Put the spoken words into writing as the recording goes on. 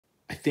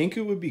think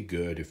it would be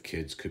good if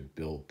kids could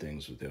build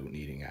things without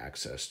needing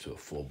access to a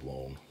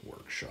full-blown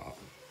workshop.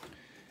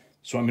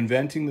 So I'm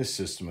inventing this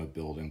system of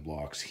building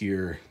blocks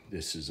here.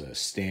 This is a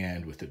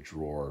stand with a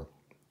drawer,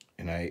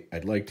 and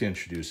I'd like to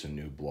introduce a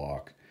new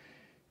block.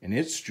 And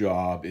its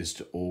job is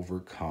to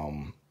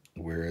overcome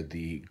where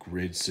the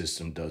grid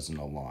system doesn't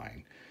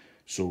align.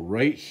 So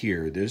right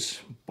here, this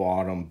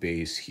bottom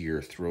base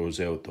here throws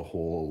out the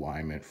whole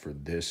alignment for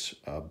this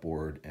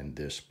board and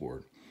this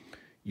board.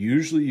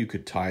 Usually you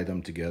could tie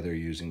them together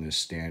using this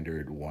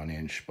standard 1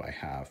 inch by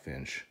 1/2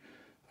 inch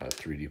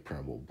 3D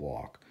printable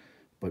block.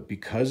 But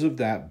because of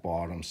that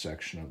bottom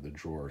section of the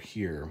drawer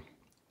here,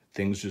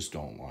 things just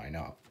don't line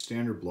up.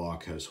 Standard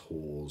block has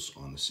holes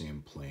on the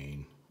same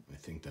plane. I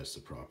think that's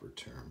the proper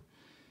term.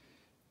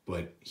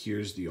 But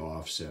here's the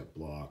offset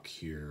block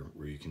here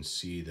where you can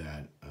see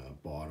that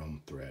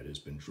bottom thread has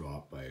been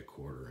dropped by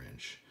 1/4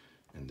 inch.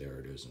 And there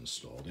it is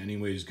installed.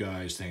 Anyways,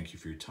 guys, thank you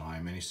for your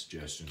time. Any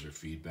suggestions or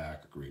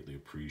feedback are greatly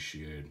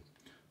appreciated.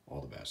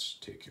 All the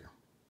best. Take care.